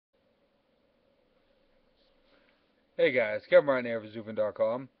Hey guys, Kevin Ryan here for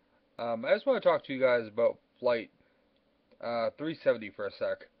XUFN.com. I just want to talk to you guys about Flight 370 for a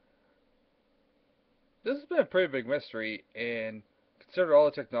sec. This has been a pretty big mystery, and consider all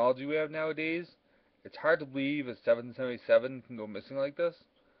the technology we have nowadays, it's hard to believe a 777 can go missing like this.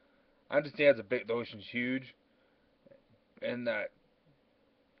 I understand the ocean's huge, and that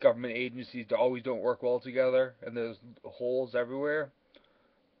government agencies always don't work well together, and there's holes everywhere.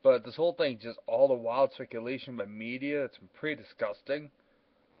 But this whole thing, just all the wild speculation by media, it's been pretty disgusting.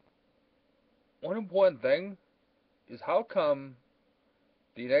 One important thing is how come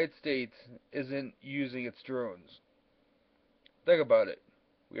the United States isn't using its drones? Think about it.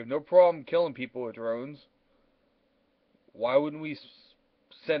 We have no problem killing people with drones. Why wouldn't we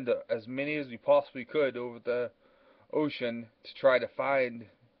send as many as we possibly could over the ocean to try to find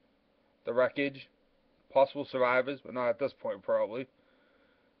the wreckage, possible survivors, but not at this point probably?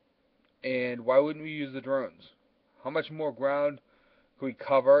 And why wouldn't we use the drones? How much more ground could we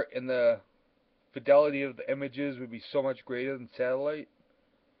cover, and the fidelity of the images would be so much greater than satellite?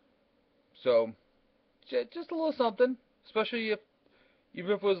 So, just a little something, especially if even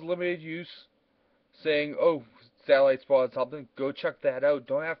if it was limited use, saying, "Oh, satellite spotted something, go check that out."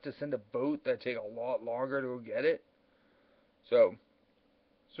 Don't have to send a boat that take a lot longer to go get it. So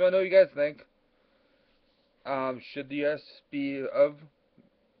I know you guys think, should the U.S. be of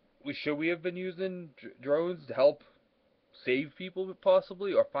should we have been using drones to help save people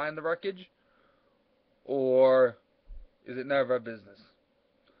possibly, or find the wreckage, or is it none of our business?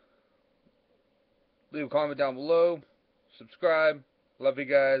 Leave a comment down below. Subscribe. Love you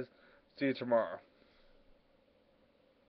guys. See you tomorrow.